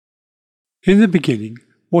In the beginning,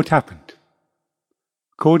 what happened?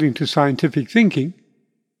 According to scientific thinking,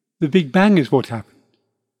 the Big Bang is what happened,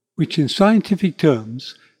 which in scientific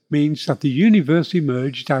terms means that the universe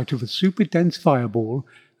emerged out of a super-dense fireball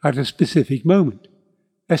at a specific moment,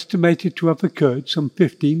 estimated to have occurred some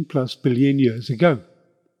 15 plus billion years ago.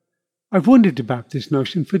 I've wondered about this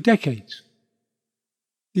notion for decades.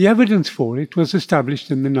 The evidence for it was established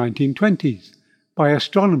in the 1920s by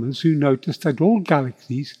astronomers who noticed that all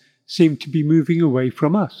galaxies seemed to be moving away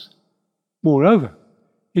from us. Moreover,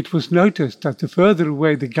 it was noticed that the further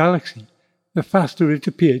away the galaxy, the faster it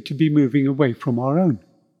appeared to be moving away from our own.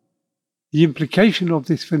 The implication of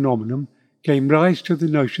this phenomenon gave rise to the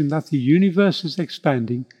notion that the universe is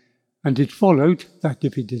expanding, and it followed that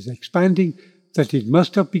if it is expanding, that it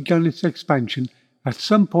must have begun its expansion at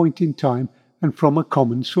some point in time and from a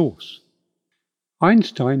common source.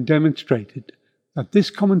 Einstein demonstrated that this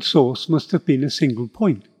common source must have been a single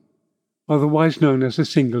point, otherwise known as a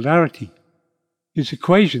singularity. His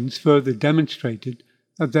equations further demonstrated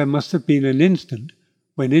that there must have been an instant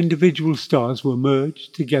when individual stars were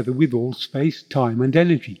merged together with all space, time and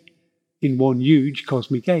energy in one huge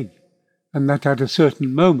cosmic egg, and that at a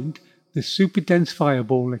certain moment this super-dense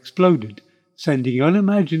fireball exploded, sending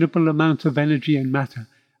unimaginable amounts of energy and matter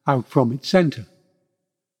out from its center,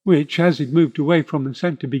 which, as it moved away from the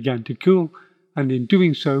center, began to cool, and in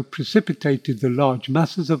doing so precipitated the large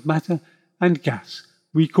masses of matter and gas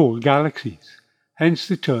we call galaxies, hence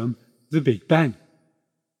the term the Big Bang.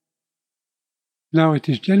 Now it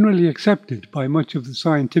is generally accepted by much of the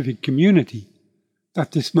scientific community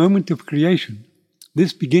that this moment of creation,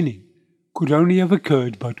 this beginning, could only have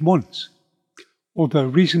occurred but once, although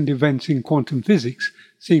recent events in quantum physics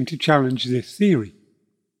seem to challenge this theory.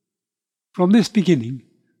 From this beginning,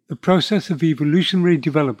 the process of evolutionary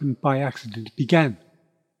development by accident began,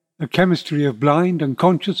 a chemistry of blind,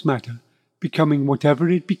 unconscious matter becoming whatever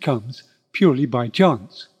it becomes purely by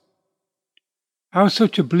chance. How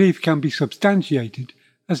such a belief can be substantiated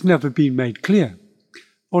has never been made clear,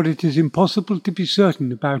 for it is impossible to be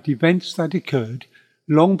certain about events that occurred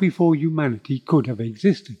long before humanity could have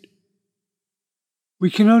existed. We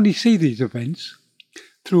can only see these events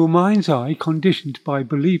through a mind's eye conditioned by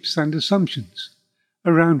beliefs and assumptions,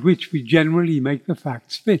 around which we generally make the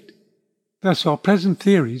facts fit. Thus our present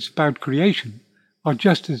theories about creation are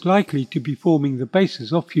just as likely to be forming the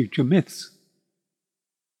basis of future myths.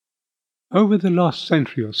 Over the last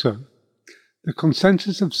century or so, the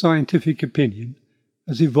consensus of scientific opinion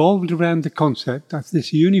has evolved around the concept that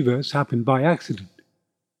this universe happened by accident.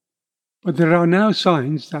 But there are now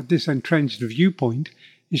signs that this entrenched viewpoint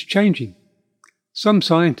is changing. Some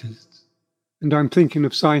scientists, and I'm thinking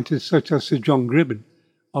of scientists such as Sir John Gribben,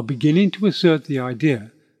 are beginning to assert the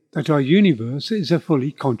idea that our universe is a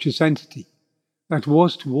fully conscious entity that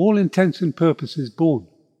was to all intents and purposes born.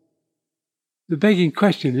 The begging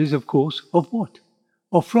question is, of course, of what,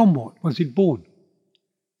 or from what was it born?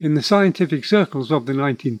 In the scientific circles of the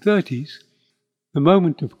 1930s, the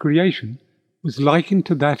moment of creation was likened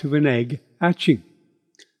to that of an egg hatching.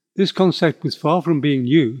 This concept was far from being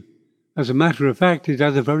new. As a matter of fact, it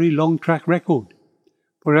has a very long track record.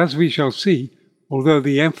 For as we shall see, although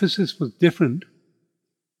the emphasis was different,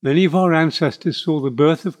 many of our ancestors saw the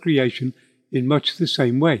birth of creation in much the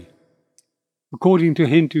same way. According to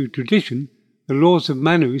Hindu tradition, the laws of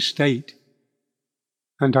Manu state,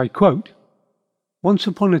 and I quote, "Once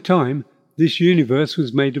upon a time, this universe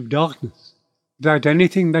was made of darkness, without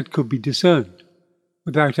anything that could be discerned,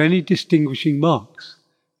 without any distinguishing marks,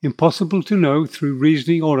 impossible to know through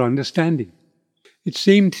reasoning or understanding. It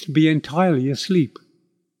seemed to be entirely asleep.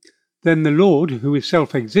 Then the Lord, who is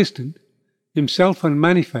self-existent, himself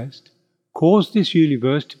unmanifest, caused this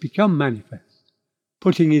universe to become manifest,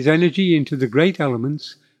 putting his energy into the great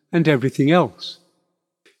elements and everything else.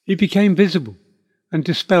 He became visible and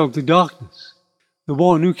dispelled the darkness, the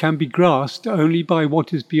one who can be grasped only by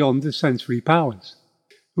what is beyond the sensory powers,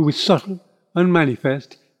 who is subtle,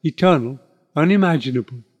 unmanifest, eternal,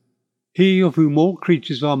 unimaginable. He of whom all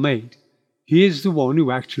creatures are made, he is the one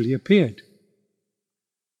who actually appeared.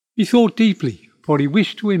 He thought deeply, for he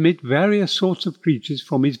wished to emit various sorts of creatures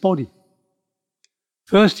from his body.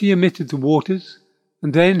 First he emitted the waters,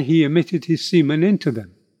 and then he emitted his semen into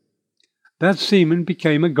them. That semen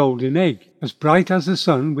became a golden egg, as bright as the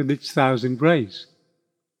sun with its 1,000 rays.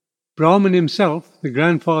 Brahman himself, the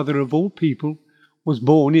grandfather of all people, was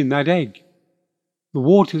born in that egg. The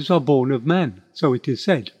waters are born of man, so it is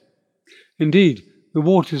said. Indeed, the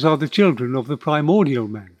waters are the children of the primordial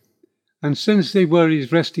man, and since they were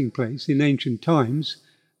his resting place in ancient times,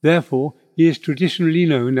 therefore he is traditionally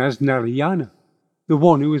known as Narayana, the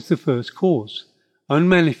one who is the first cause,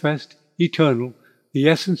 unmanifest, eternal, the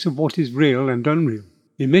essence of what is real and unreal,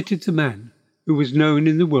 emitted the man who was known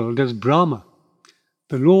in the world as Brahma.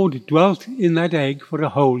 The Lord dwelt in that egg for a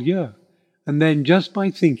whole year, and then just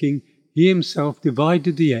by thinking, he himself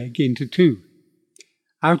divided the egg into two.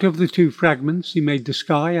 Out of the two fragments he made the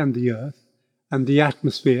sky and the earth, and the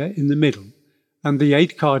atmosphere in the middle, and the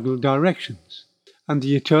 8 cardinal directions, and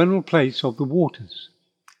the eternal place of the waters.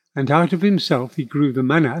 And out of himself he grew the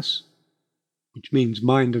manas, which means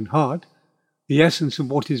mind and heart, the essence of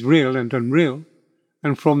what is real and unreal,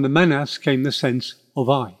 and from the manas came the sense of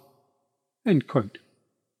I. End quote.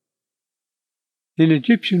 In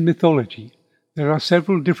Egyptian mythology, there are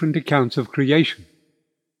several different accounts of creation,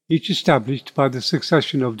 each established by the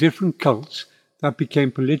succession of different cults that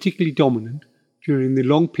became politically dominant during the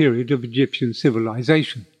long period of Egyptian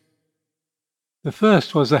civilization. The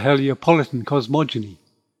first was the Heliopolitan cosmogony,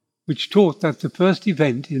 which taught that the first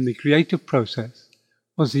event in the creative process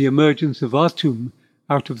was the emergence of Atum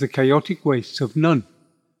out of the chaotic wastes of Nun,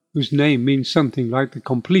 whose name means something like the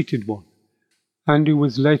completed one, and who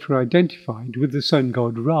was later identified with the sun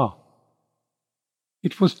god Ra.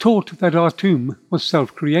 It was taught that Atum was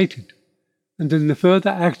self-created, and in the further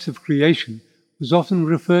acts of creation was often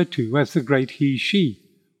referred to as the great He-She,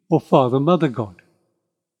 or Father-Mother God.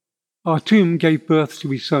 Atum gave birth to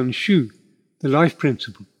his son Shu, the life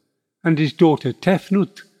principle, and his daughter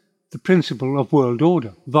Tefnut, the principle of world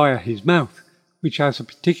order, via his mouth, which has a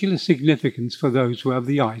particular significance for those who have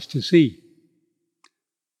the eyes to see.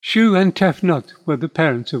 Shu and Tefnut were the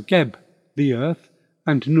parents of Geb, the earth,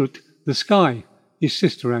 and Nut, the sky, his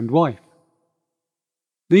sister and wife.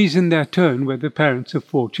 These in their turn were the parents of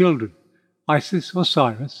 4 children, Isis,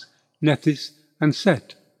 Osiris, Nephthys, and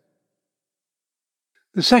Set.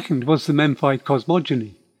 The second was the Memphite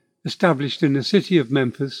cosmogony, established in the city of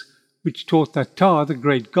Memphis, which taught that Ptah, the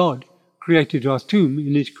great god, created Atum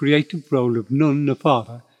in his creative role of Nun, the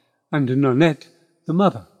father, and Nunet, the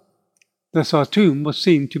mother. Thus Atum was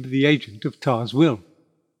seen to be the agent of Ptah's will.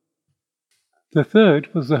 The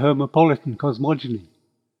third was the Hermopolitan cosmogony,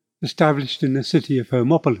 established in the city of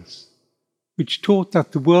Hermopolis, which taught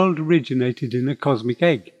that the world originated in a cosmic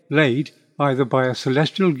egg, laid either by a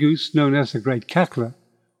celestial goose known as the Great Cackler,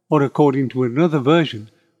 or according to another version,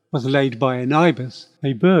 was laid by an ibis,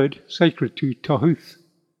 a bird sacred to Tahuth.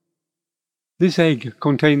 This egg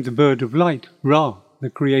contained the bird of light, Ra, the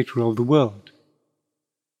creator of the world.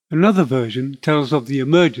 Another version tells of the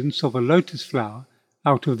emergence of a lotus flower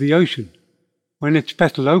out of the ocean. When its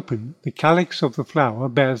petal opened, the calyx of the flower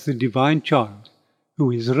bears the divine child,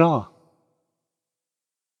 who is Ra.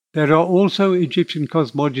 There are also Egyptian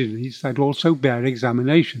cosmogonies that also bear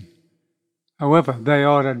examination. However, they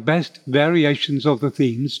are at best variations of the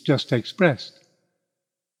themes just expressed.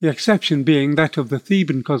 The exception being that of the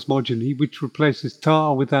Theban cosmogony, which replaces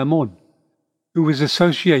Ptah with Ammon, who was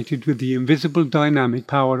associated with the invisible dynamic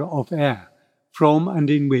power of air, from and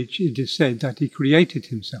in which it is said that he created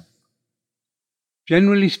himself.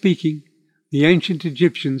 Generally speaking, the ancient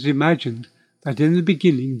Egyptians imagined that in the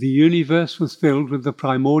beginning the universe was filled with the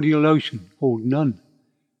primordial ocean, called Nun.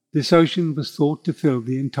 This ocean was thought to fill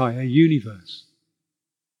the entire universe.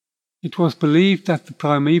 It was believed that the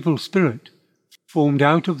primeval spirit formed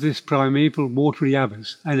out of this primeval watery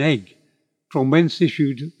abyss an egg, from whence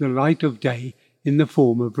issued the light of day in the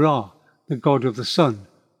form of Ra, the god of the sun,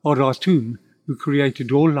 or Atum, who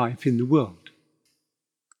created all life in the world.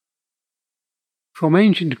 From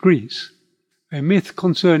ancient Greece, a myth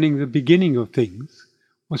concerning the beginning of things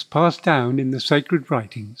was passed down in the sacred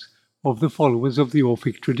writings of the followers of the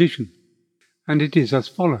Orphic tradition, and it is as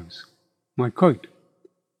follows. I quote,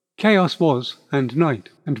 "Chaos was, and night,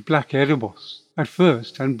 and black Erebos, at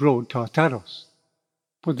first, and broad Tartaros.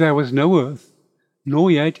 But there was no earth, nor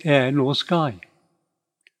yet air nor sky.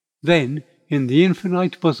 Then, in the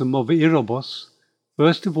infinite bosom of Erebos,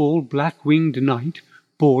 first of all black-winged night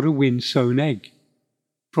bore a wind-sown egg,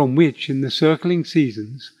 from which in the circling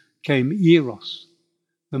seasons came Eros,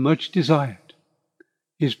 the much-desired,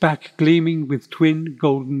 his back gleaming with twin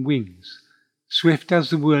golden wings, swift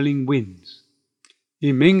as the whirling winds.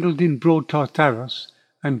 He mingled in broad Tartaros,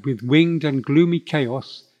 and with winged and gloomy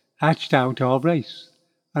chaos hatched out our race,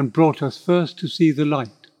 and brought us first to see the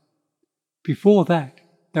light. Before that,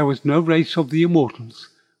 there was no race of the immortals,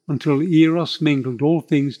 until Eros mingled all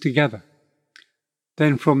things together.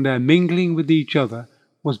 Then from their mingling with each other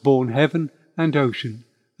was born heaven and ocean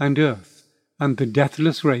and earth, and the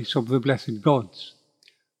deathless race of the blessed gods.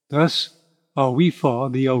 Thus are we far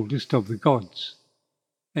the oldest of the gods."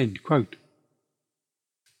 End quote.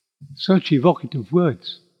 Such evocative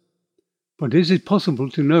words. But is it possible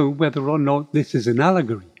to know whether or not this is an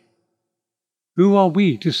allegory? Who are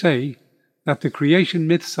we to say that the creation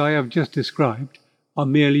myths I have just described are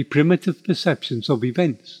merely primitive perceptions of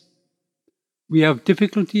events. We have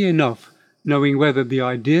difficulty enough knowing whether the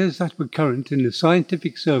ideas that were current in the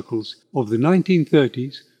scientific circles of the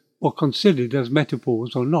 1930s were considered as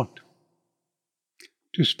metaphors or not.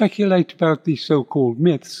 To speculate about these so-called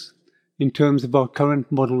myths in terms of our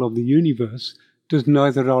current model of the universe does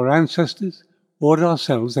neither our ancestors or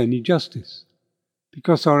ourselves any justice,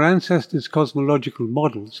 because our ancestors' cosmological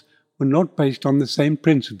models were not based on the same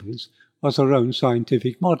principles as our own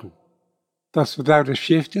scientific model. Thus, without a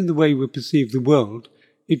shift in the way we perceive the world,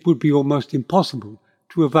 it would be almost impossible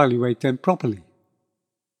to evaluate them properly.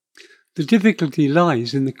 The difficulty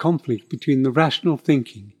lies in the conflict between the rational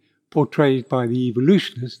thinking portrayed by the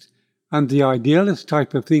evolutionist and the idealist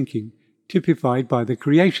type of thinking typified by the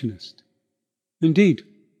creationist. Indeed,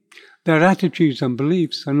 their attitudes and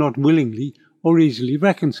beliefs are not willingly or easily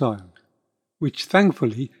reconciled, which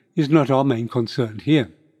thankfully is not our main concern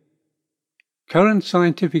here. Current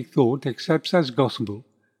scientific thought accepts as gospel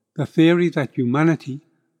the theory that humanity,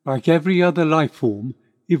 like every other life form,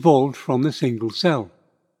 evolved from the single cell.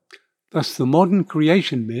 Thus the modern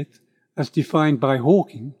creation myth, as defined by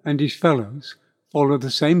Hawking and his fellows, follow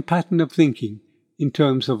the same pattern of thinking in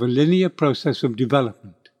terms of a linear process of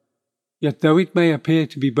development. Yet though it may appear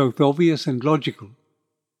to be both obvious and logical,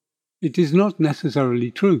 it is not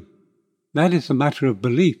necessarily true. That is a matter of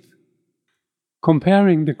belief.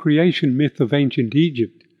 Comparing the creation myth of ancient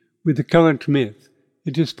Egypt with the current myth,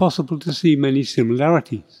 it is possible to see many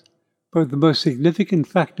similarities, but the most significant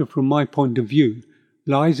factor from my point of view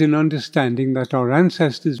lies in understanding that our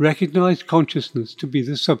ancestors recognized consciousness to be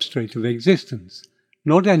the substrate of existence,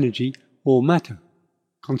 not energy or matter.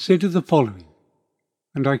 Consider the following,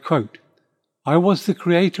 and I quote, "I was the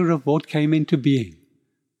creator of what came into being.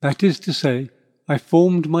 That is to say, I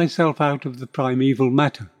formed myself out of the primeval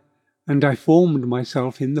matter, and I formed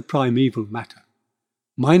myself in the primeval matter.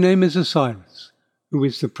 My name is Osiris, who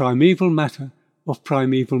is the primeval matter of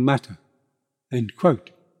primeval matter." End quote.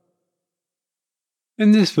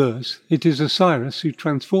 In this verse, it is Osiris who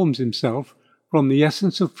transforms himself from the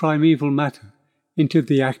essence of primeval matter into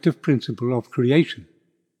the active principle of creation,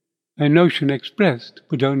 a notion expressed,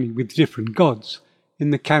 but only with different gods, in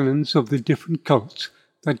the canons of the different cults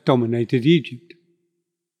that dominated Egypt.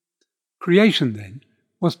 Creation, then,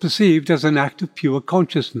 was perceived as an act of pure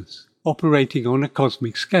consciousness, operating on a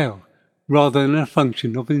cosmic scale, rather than a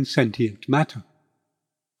function of insentient matter.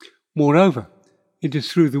 Moreover, it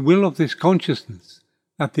is through the will of this consciousness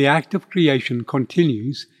that the act of creation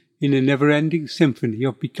continues in a never-ending symphony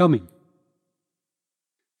of becoming.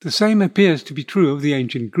 The same appears to be true of the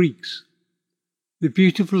ancient Greeks. The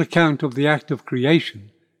beautiful account of the act of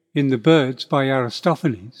creation in The Birds by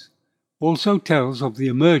Aristophanes also tells of the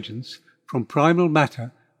emergence from primal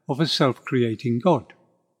matter of a self-creating God.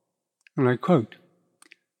 And I quote,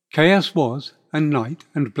 "Chaos was, and night,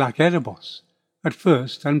 and black Erebos, at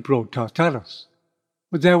first, and broad Tartarus.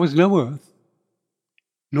 But there was no earth,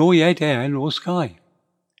 nor yet air nor sky.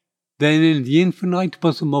 Then in the infinite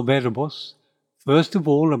bosom of Erebos, first of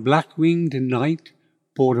all a black-winged night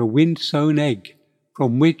bore a wind-sown egg,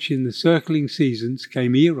 from which in the circling seasons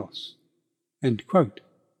came Eros." End quote.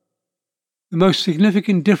 The most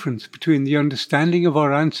significant difference between the understanding of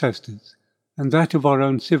our ancestors and that of our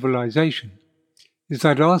own civilization is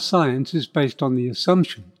that our science is based on the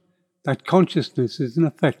assumption that consciousness is an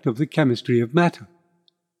effect of the chemistry of matter,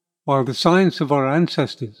 while the science of our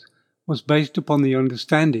ancestors was based upon the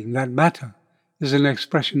understanding that matter is an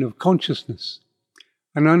expression of consciousness,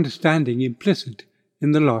 an understanding implicit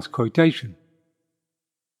in the last quotation.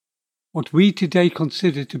 What we today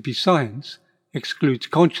consider to be science excludes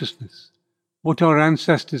consciousness. What our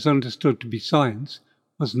ancestors understood to be science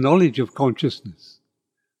was knowledge of consciousness.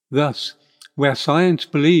 Thus, where science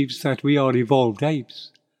believes that we are evolved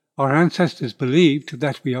apes, our ancestors believed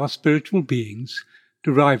that we are spiritual beings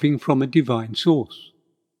deriving from a divine source.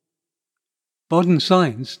 Modern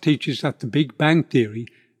science teaches that the Big Bang Theory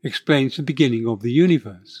explains the beginning of the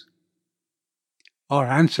universe. Our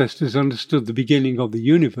ancestors understood the beginning of the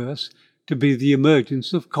universe to be the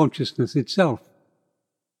emergence of consciousness itself.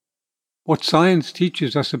 What science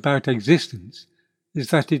teaches us about existence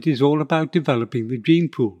is that it is all about developing the gene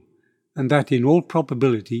pool, and that in all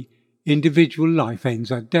probability individual life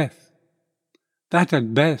ends at death. That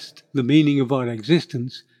at best the meaning of our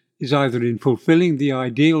existence is either in fulfilling the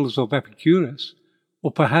ideals of Epicurus,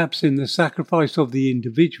 or perhaps in the sacrifice of the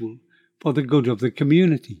individual for the good of the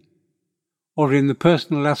community, or in the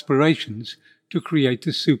personal aspirations to create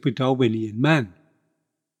the super-Darwinian man.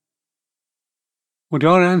 What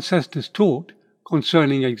our ancestors taught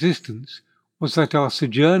concerning existence was that our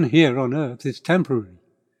sojourn here on earth is temporary,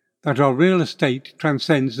 that our real estate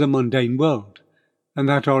transcends the mundane world, and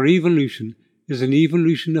that our evolution is an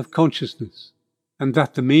evolution of consciousness, and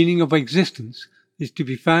that the meaning of existence is to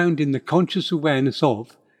be found in the conscious awareness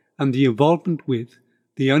of and the involvement with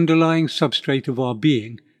the underlying substrate of our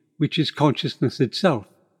being, which is consciousness itself,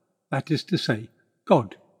 that is to say,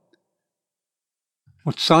 God.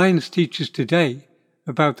 What science teaches today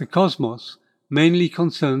about the cosmos mainly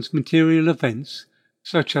concerns material events,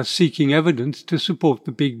 such as seeking evidence to support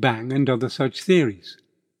the Big Bang and other such theories,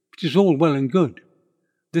 which is all well and good.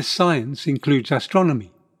 This science includes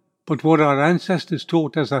astronomy, but what our ancestors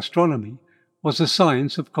taught as astronomy was a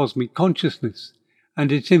science of cosmic consciousness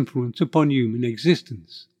and its influence upon human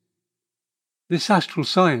existence. This astral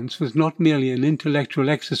science was not merely an intellectual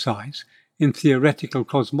exercise in theoretical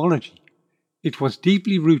cosmology. It was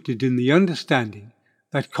deeply rooted in the understanding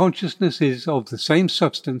that consciousness is of the same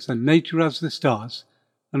substance and nature as the stars,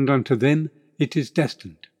 and unto them it is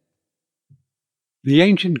destined. The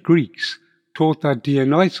ancient Greeks taught that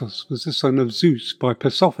Dionysus was the son of Zeus by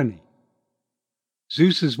Persephone.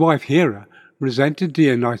 Zeus's wife Hera resented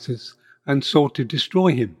Dionysus and sought to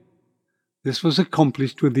destroy him. This was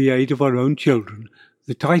accomplished with the aid of her own children,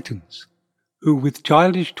 the Titans, who with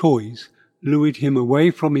childish toys lured him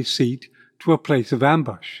away from his seat to a place of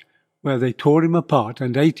ambush, where they tore him apart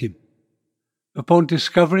and ate him. Upon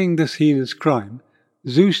discovering this heinous crime,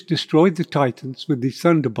 Zeus destroyed the Titans with his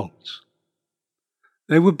thunderbolts.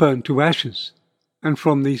 They were burnt to ashes, and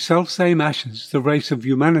from these selfsame ashes the race of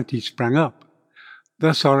humanity sprang up.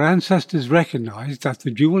 Thus our ancestors recognized that the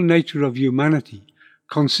dual nature of humanity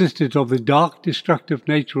consisted of the dark destructive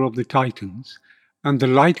nature of the Titans and the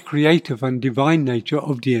light creative and divine nature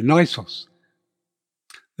of Dionysus.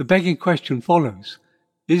 The begging question follows: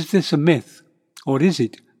 is this a myth, or is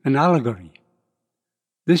it an allegory?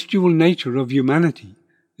 This dual nature of humanity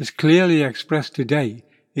is clearly expressed today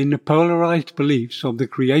in the polarized beliefs of the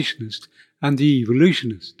creationist and the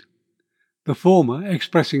evolutionist, the former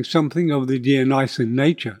expressing something of the Dionysian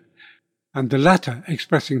nature, and the latter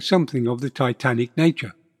expressing something of the Titanic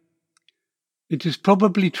nature. It is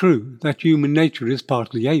probably true that human nature is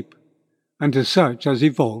partly ape, and as such has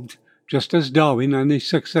evolved just as Darwin and his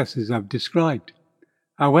successors have described.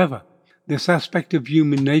 However, this aspect of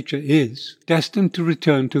human nature is destined to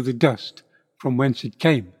return to the dust from whence it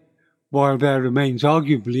came, while there remains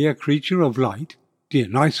arguably a creature of light,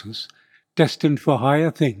 Dionysus, destined for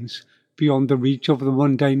higher things beyond the reach of the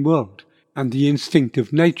mundane world and the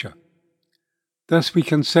instinctive nature. Thus we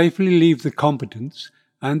can safely leave the combatants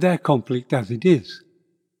and their conflict as it is,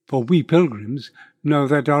 for we pilgrims know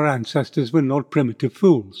that our ancestors were not primitive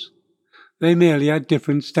fools. They merely had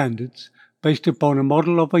different standards based upon a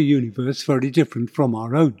model of a universe very different from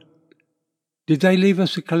our own. Did they leave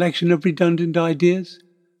us a collection of redundant ideas,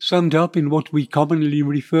 summed up in what we commonly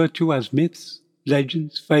refer to as myths,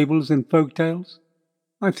 legends, fables, and folk tales?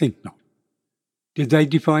 I think not. Did they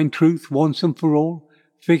define truth once and for all,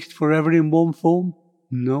 fixed forever in one form?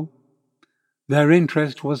 No. Their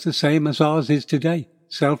interest was the same as ours is today,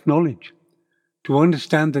 self-knowledge, to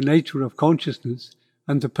understand the nature of consciousness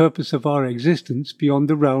and the purpose of our existence beyond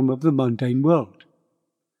the realm of the mundane world.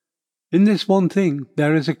 In this one thing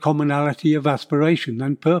there is a commonality of aspiration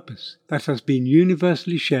and purpose that has been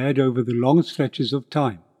universally shared over the long stretches of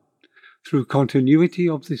time. Through continuity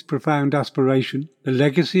of this profound aspiration, the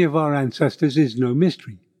legacy of our ancestors is no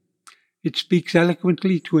mystery. It speaks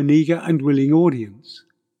eloquently to an eager and willing audience.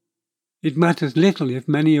 It matters little if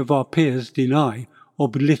many of our peers deny or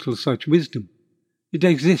belittle such wisdom. It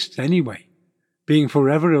exists anyway, being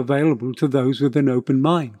forever available to those with an open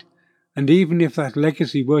mind, and even if that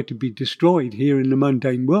legacy were to be destroyed here in the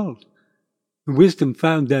mundane world, the wisdom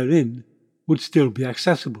found therein would still be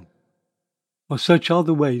accessible. For such are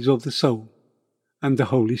the ways of the soul and the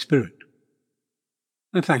Holy Spirit.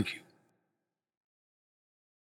 And thank you.